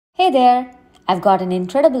there! I've got an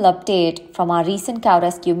incredible update from our recent cow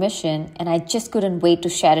rescue mission and I just couldn't wait to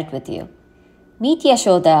share it with you. Meet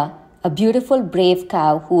Yashoda, a beautiful, brave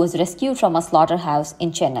cow who was rescued from a slaughterhouse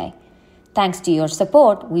in Chennai. Thanks to your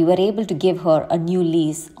support, we were able to give her a new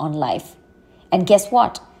lease on life. And guess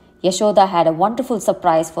what? Yashoda had a wonderful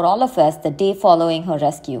surprise for all of us the day following her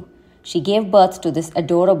rescue. She gave birth to this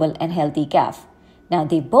adorable and healthy calf. Now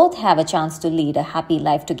they both have a chance to lead a happy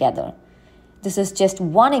life together. This is just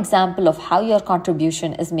one example of how your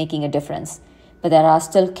contribution is making a difference. But there are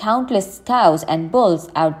still countless cows and bulls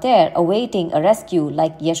out there awaiting a rescue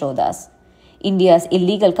like Yashoda's. India's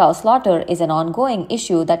illegal cow slaughter is an ongoing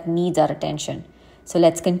issue that needs our attention. So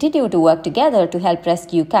let's continue to work together to help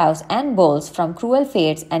rescue cows and bulls from cruel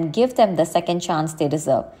fates and give them the second chance they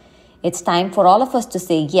deserve. It's time for all of us to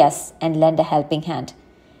say yes and lend a helping hand.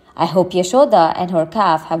 I hope Yashoda and her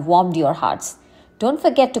calf have warmed your hearts. Don't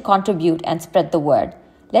forget to contribute and spread the word.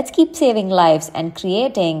 Let's keep saving lives and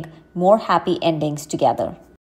creating more happy endings together.